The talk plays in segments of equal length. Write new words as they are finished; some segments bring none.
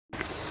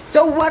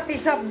So what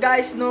is up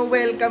guys, no?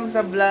 Welcome sa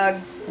vlog.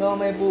 No,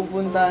 may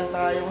pupuntahan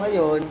tayo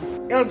ngayon.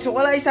 So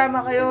wala isama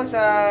kayo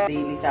sa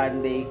daily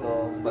Sunday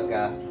ko.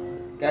 Baga,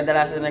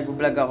 kadalasan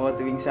nag-vlog ako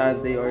tuwing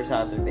Sunday or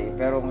Saturday.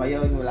 Pero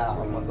ngayon wala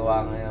akong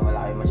magawa ngayon.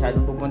 Wala kayong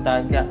masyadong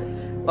pupuntahan. Kaya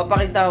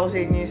papakita ko sa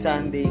inyo yung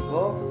Sunday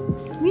ko.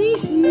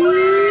 Missy!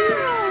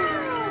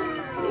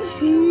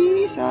 Missy!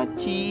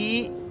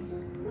 Sachi!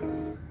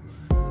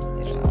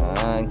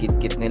 Ayan,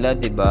 kit-kit nila,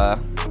 diba?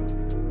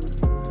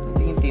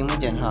 Tingin mo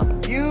dyan, ha?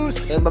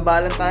 Use! So,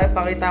 babalan tayo.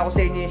 Pakita ko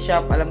sa inyo yung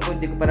shop. Alam ko,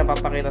 hindi ko pa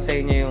napapakita sa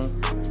inyo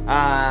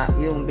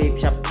yung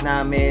vape shop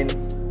namin.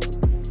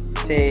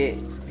 Kasi,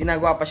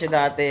 ginagawa pa siya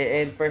dati.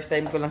 And first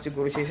time ko lang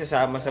siguro siya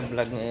sasama sa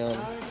vlog ngayon.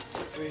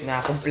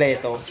 Na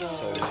kompleto. So,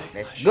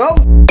 let's go!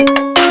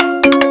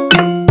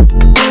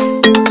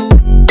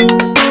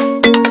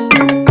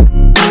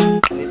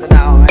 Dito na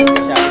ako ngayon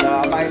sa shop.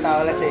 So, pakita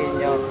ko lang sa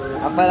inyo.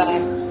 Ang pala,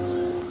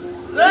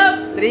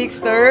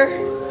 Trickster!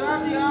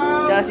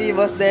 Siya si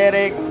Boss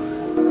Derek.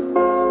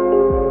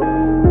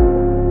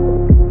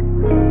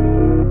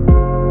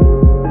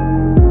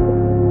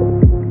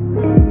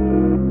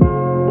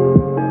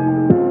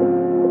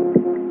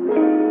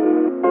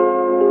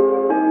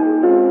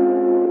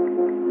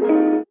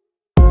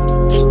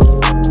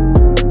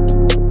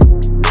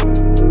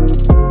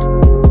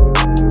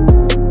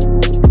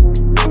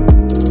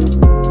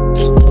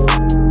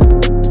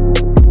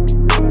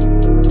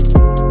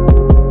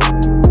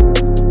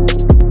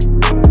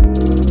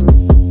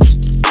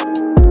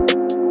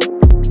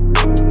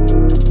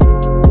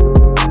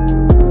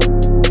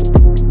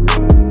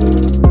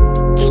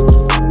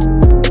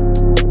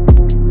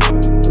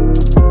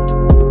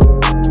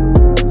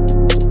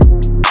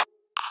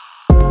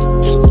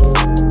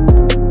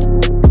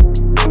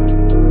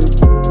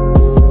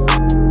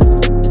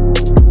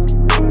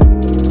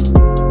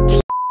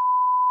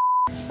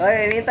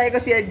 Okay, hinintay ko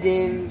si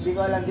Andian. Hindi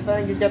ko alam, di pa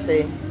nag-chat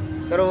eh.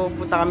 Pero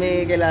punta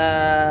kami kila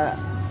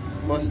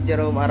Boss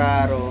Jerome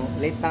Araro.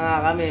 Late na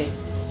nga kami.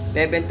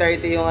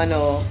 11:30 yung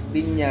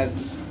binyag.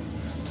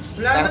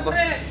 Wala na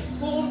pre!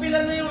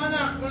 Kukumpilan na yung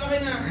anak. Malaki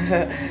na.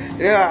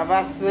 Diba,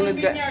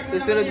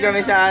 susunod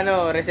kami sa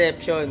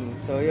reception.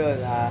 So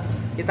yun,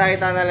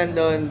 kita-kita na lang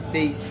doon.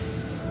 Peace.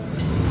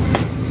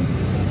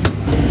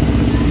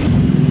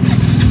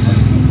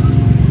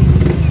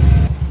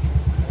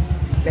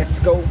 Let's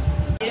go!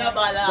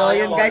 So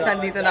yun guys,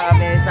 andito na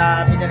kami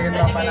sa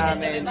Vineography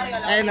namin.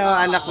 Ayun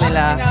anak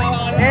nila.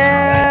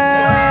 Hey!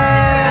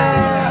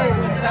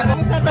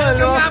 Kamusta tol?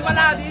 Welcome nga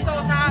pala dito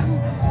sa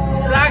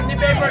vlog ni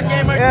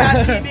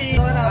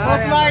VaporGamer.tv.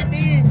 Boss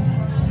Marty!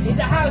 In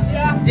the house,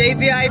 yeah!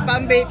 JVI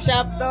FAM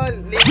VapeShop tol.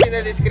 Link in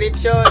the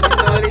description.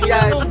 Solid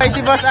yan. Ay,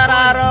 si Boss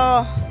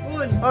Araro.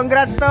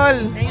 Congrats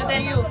tol!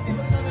 Thank you!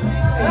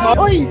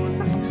 Uy!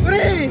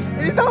 Pre!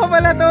 Dito ka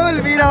pala tol!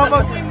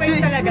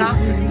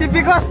 Si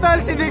Bigos tol!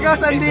 Si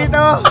Bigos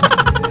andito!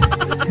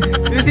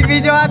 Music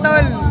video ka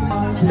tol!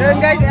 Yun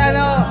guys,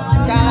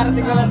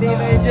 kakarating ko lang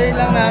dito. Enjoy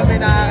lang namin,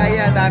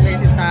 nakakaya. Dami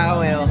kasing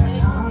tao eh.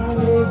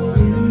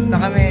 Ito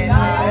kami.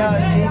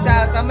 Ayun,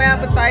 isa.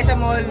 Kamaya punta tayo sa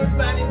mall.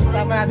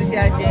 Sama natin si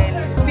Andian.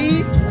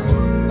 Peace!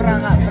 Bra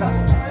nga, bra.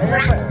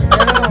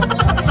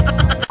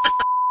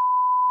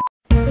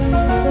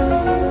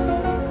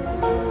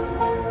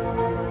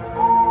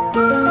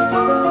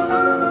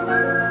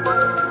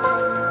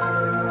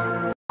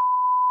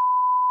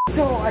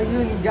 So,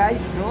 ayun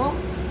guys, no?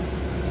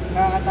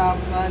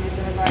 Kakatapos na,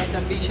 dito na tayo sa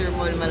Fisher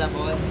Mall,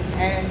 Malabon.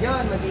 And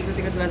yun,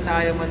 mag-ikot-ikot lang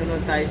tayo,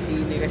 manunod tayo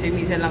Sine. Kasi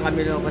minsan lang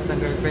kami lumabas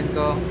ng girlfriend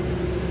ko.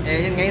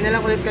 And yun, ngayon na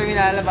lang ulit kami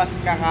lalabas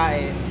at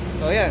kakain.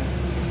 So, yun.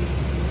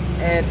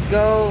 Let's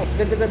go!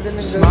 Ganda-ganda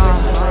ng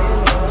girlfriend ko.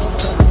 Ayun, no?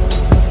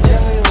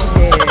 Yan yung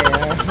hair.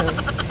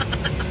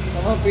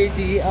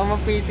 Ang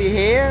pretty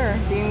hair.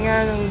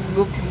 Tingnan ang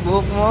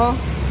buhok mo.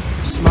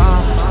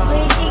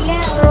 Pretty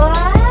nga, wow!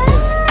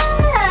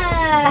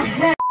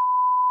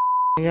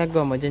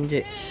 Nagagawa mo dyan,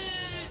 Jay?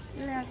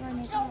 Wala ko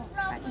nito.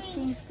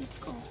 Pa-exchange gift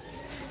ko.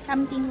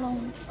 Something long.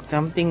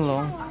 Something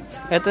long?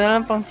 Ito na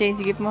lang pang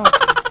change gift mo.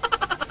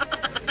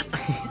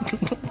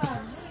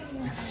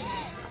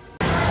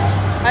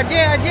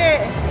 Ajay!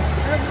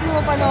 Ano gusto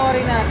mo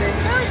panoorin natin?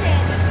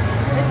 Frozen!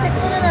 I-check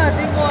muna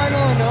natin kung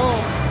ano.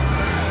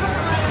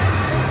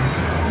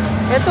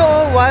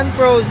 Ito, 1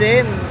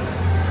 Frozen.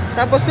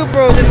 Tapos 2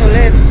 Frozen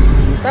ulit.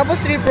 Tapos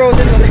 3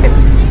 Frozen ulit.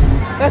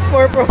 Tapos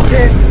 4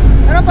 Frozen.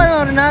 Ano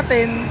panoorin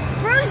natin?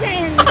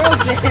 Frozen!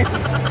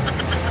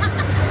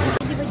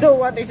 So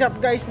what is up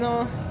guys,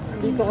 no?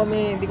 Dito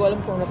kami, hindi ko alam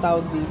kung ano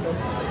tawag dito.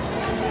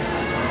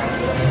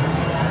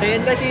 So yun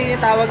guys, yun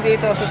yung tawag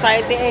dito.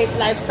 Society 8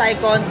 Lifestyle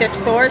Concept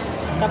Stores.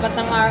 Tapat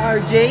ng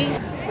RRJ.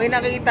 May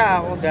nakikita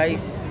ako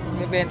guys.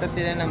 May benta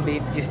sila ng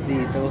vape juice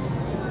dito.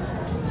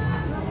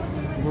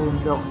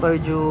 Boom,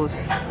 Dr. Juice.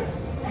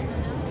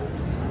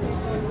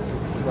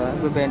 Diba?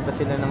 Bibenta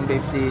sila ng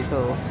vape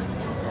dito.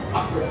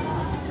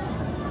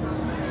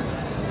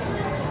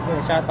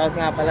 Shoutout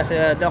nga pala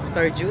sa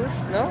Dr.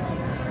 Juice, no?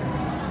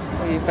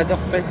 May pa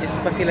Dr. Juice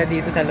pa sila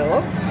dito sa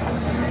loob.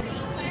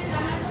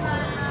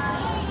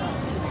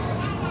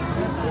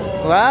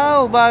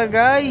 Wow,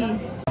 bagay!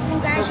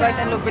 So guys,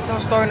 ang lupit ng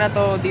store na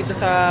to dito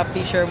sa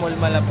Fisher Mall,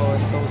 Malabon.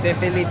 So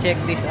definitely check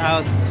this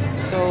out.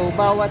 So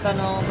bawat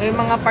ano, may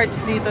mga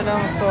parts dito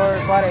ng store.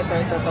 Kuwari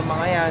ito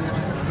mga yan.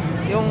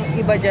 Yung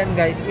iba dyan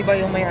guys, iba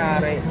yung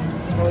may-ari.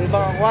 So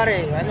iba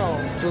kuwari, ano,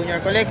 junior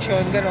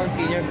collection, gano'n,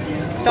 senior.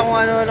 Sa kung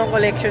ano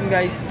collection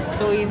guys.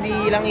 So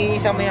hindi lang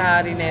iisa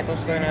may-ari na itong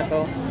store na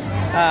to.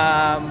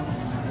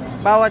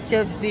 Bawat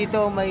shelves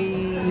dito may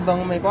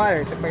ibang may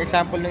kuwari. So for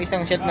example, yung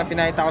isang shelf na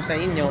pinakita ko sa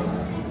inyo,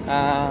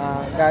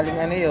 galing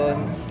ano yun,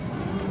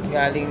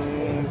 galing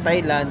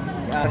Thailand.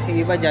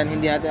 Kasi iba dyan,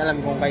 hindi natin alam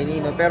kung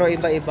kanino, pero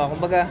iba-iba,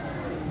 kumbaga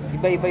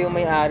iba-iba yung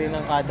may-ari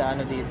ng kada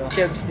ano dito,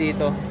 shelves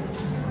dito.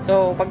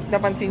 So pag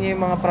napansin nyo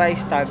yung mga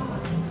price tag,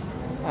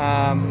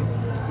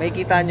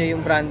 makikita nyo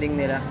yung branding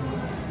nila.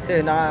 So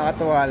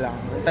nakakatuwa lang,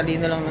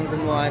 talino lang ng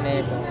gumawa na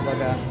ito,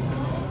 kumbaga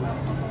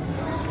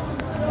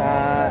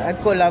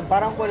collab,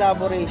 parang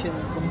collaboration,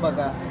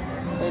 kumbaga.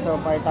 Ito,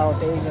 pakita ko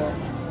sa inyo,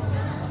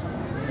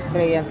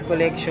 Freyan's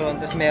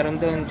collection, tapos meron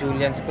doon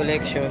Julian's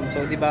collection.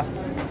 So di ba?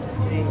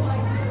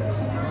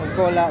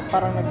 Nag-collab,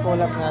 parang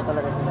nag-collab nga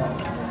talaga sila.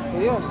 So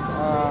yun,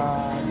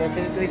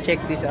 definitely check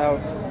this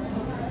out.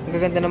 Ang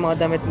gaganda ng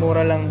mga damit,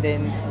 mura lang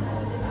din.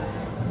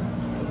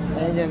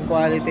 Ayun yun,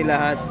 quality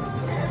lahat.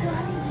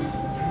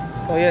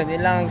 So yun,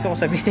 yun lang ang gusto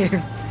kong sabihin.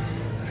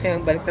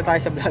 Kaya balik na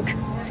tayo sa vlog.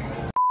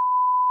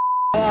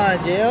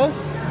 Jels?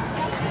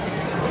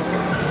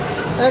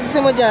 Ano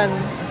gusto mo dyan?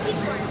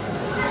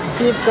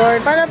 Sweet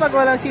corn. Paano pag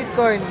walang sweet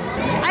corn?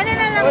 Ano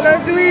na lang?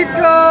 Walang sweet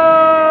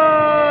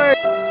corn!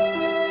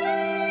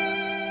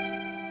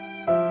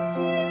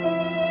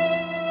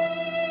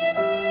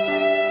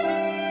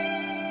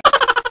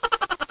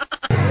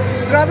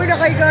 Grabe na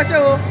kay Gasha,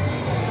 oh.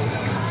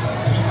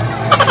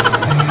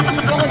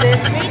 Gusto ko din.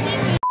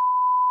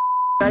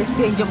 Guys,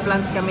 change of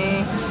plans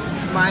kami.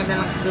 Kumain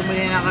na lang,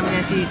 dumili na kami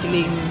ng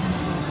sisiling.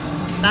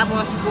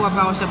 Tapos, kuha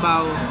pa ako sa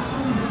baw.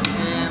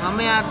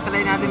 Mamaya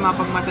try natin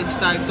mapag-massage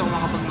tayo. Gusto ko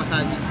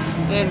makapag-massage.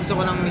 Then gusto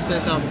ko ng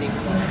Mr. Something.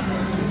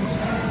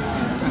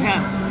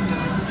 Ayan.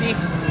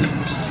 Peace.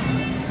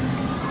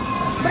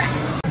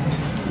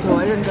 So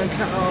ayun guys,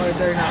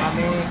 naka-order na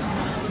kami.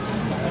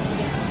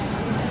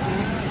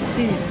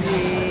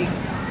 Sisling,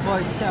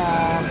 pork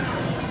chop,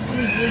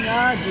 sisling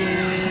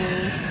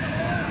adjus.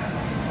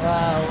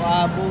 Wow,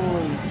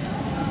 aboy.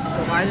 So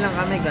kain lang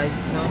kami guys,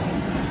 no?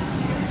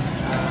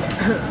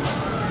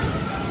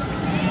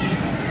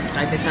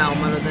 Excited na ako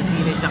manood ng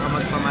sine tsaka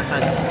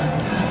magpamassage.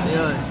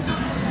 Ayun.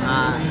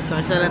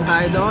 Kasi lang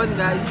tayo doon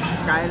guys.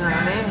 Kain lang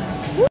kami.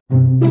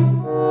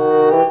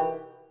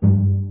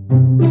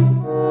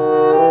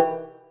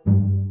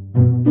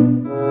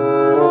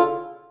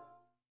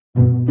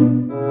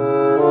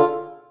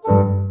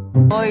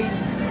 Hoy.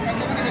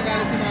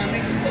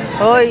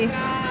 Hoy.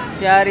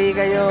 Yari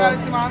kayo.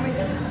 Si Mami.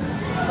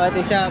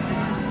 Pati siya.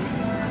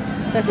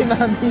 Kasi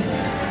Mami.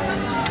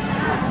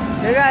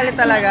 Nagalit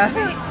talaga.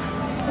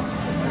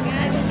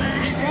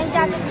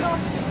 Jacket ko.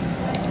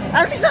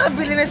 At least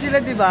nakabili na sila,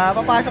 di ba?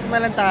 Papasok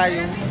na lang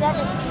tayo.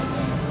 Jacket.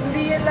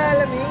 Hindi yan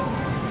lalamig.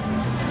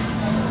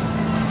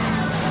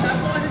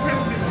 Ako kasi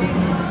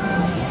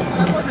 750.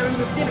 Ako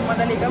 750.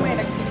 Nagmadali kami.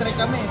 Nag-try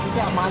kami. Hindi,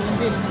 ang mahal ng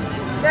bill.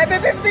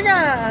 750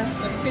 nga.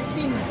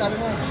 715, sabi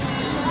mo.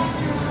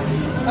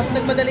 Tapos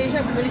nagmadali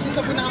siya. Bumili siya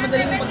sa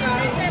pinakamadaling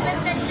pagkain.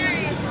 710 nga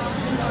eh.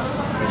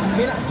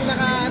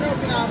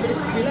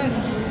 Pinakabilis bilan.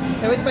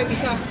 75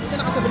 isa. Ito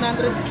naka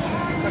 700.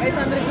 Naka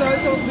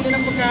 800 so bili ng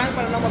pagkain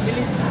para lang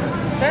mabilis.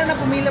 Kaya na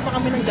pumila pa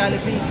kami ng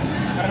Jollibee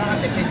para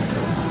nakatipid.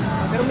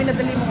 Pero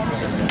minadali mo kami.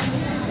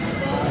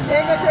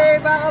 Eh kasi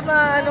baka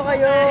maano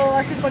kayo.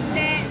 Kasi pag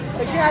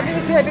sinabi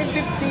ko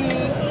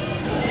 750,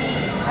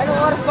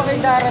 anong oras pa kayo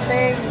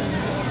darating?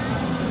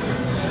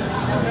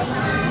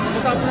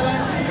 Usap na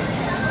lang.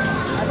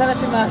 Asa na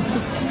si Mami?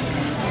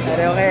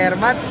 Pero okay,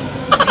 Ermat.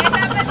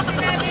 Dapat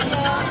sinabi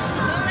mo,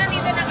 nung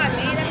nandito na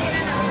kami, nandito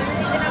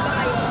na ba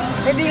kayo?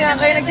 Hindi nga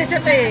kayo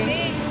nagchat-chat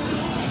eh.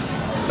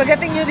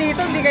 Pagdating nyo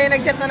dito, hindi kayo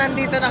nagchat na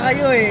nandito na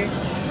kayo eh.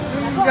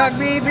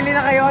 Bibili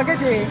na kayo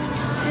agad eh.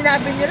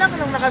 Sinabi nyo lang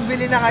nung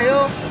nakabili na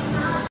kayo.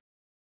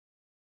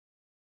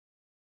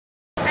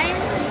 Ayun.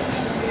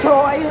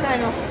 So ayun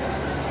ano,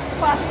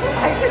 pasok na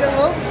tayo sa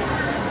loob.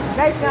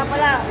 Guys nga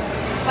pala,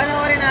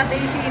 panoorin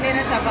natin yung sine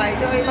na sabay.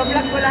 So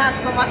ipa-vlog ko lahat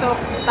papasok.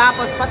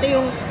 Tapos pati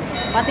yung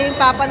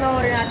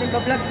papanoorin natin,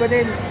 ipa-vlog ko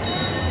din.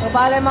 So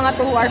bala yung mga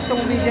 2 hours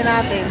tong video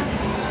natin.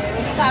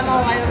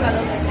 Kasama ko kayo sa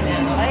loob.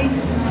 Okay?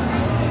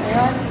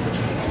 Ayan.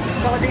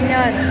 Gusto ko din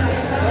yan.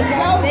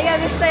 Hindi ka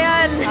gusto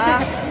yan. Ha?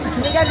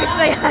 Hindi ka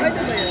gusto yan.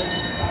 Pwede ba yun?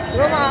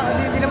 Diba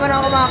hindi naman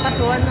ako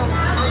makakasuhan no?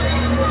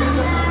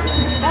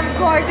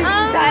 Camcorder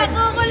inside.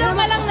 Nakukulo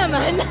ka lang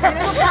naman. Hindi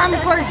naman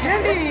camcorder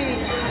yan eh.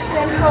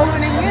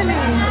 Cellphone yan eh.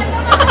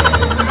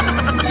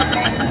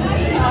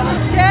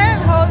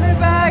 Can't hold it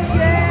back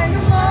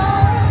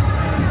anymore.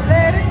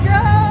 Let it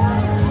go.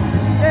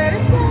 Let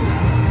it go.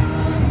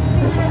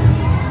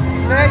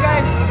 Okay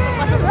guys,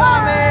 pasok na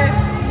kami.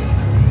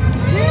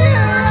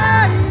 Here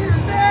I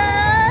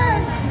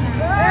stand,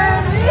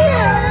 and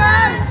here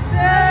I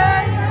stand.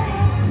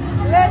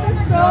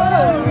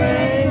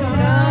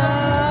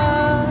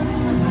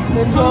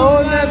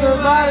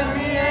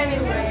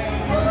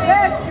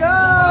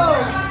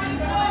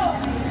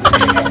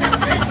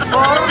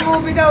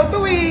 movie daw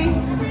to eh.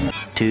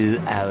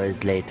 2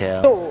 hours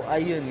later. So,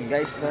 ayun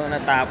guys, no,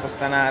 natapos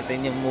na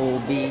natin yung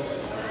movie.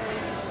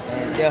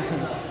 And yun.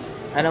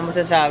 Ano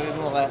masasabi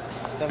mo ka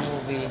sa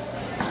movie?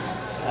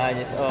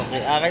 Just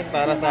okay. Akin,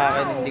 para sa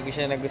akin, hindi ko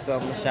siya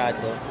nagustuhan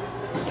masyado.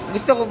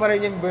 Gusto ko pa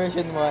rin yung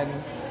version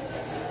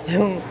 1.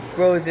 Yung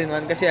Frozen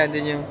 1 kasi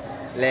andun yung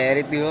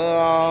Let It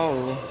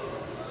Go.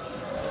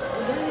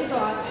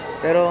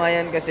 Pero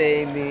ngayon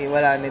kasi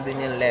wala na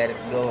din yung Let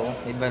It Go.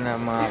 Iba na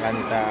mga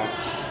kanta.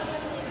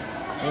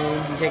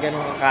 Hindi siya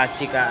ganun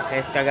kakatchy ka.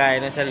 Kaya kagaya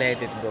na sa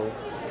Let It Go.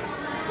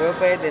 Pero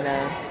pwede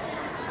na.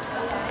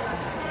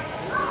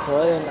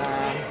 So ayun,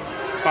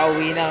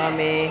 pauwi na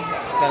kami.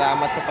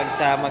 Salamat sa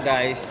pagsama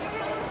guys.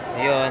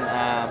 Ayun,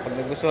 pag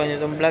nagustuhan nyo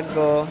itong vlog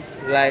ko,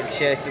 like,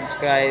 share,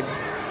 subscribe.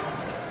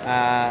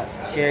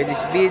 Share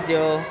this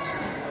video.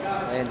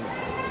 And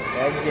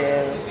like,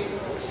 share,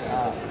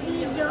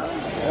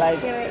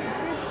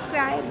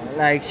 subscribe.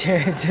 Like,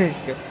 share,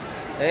 subscribe.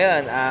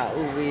 Ayun,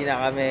 uwi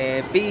na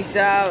kami. Peace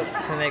out.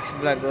 Sa next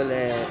vlog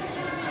ulit.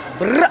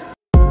 Brrrr!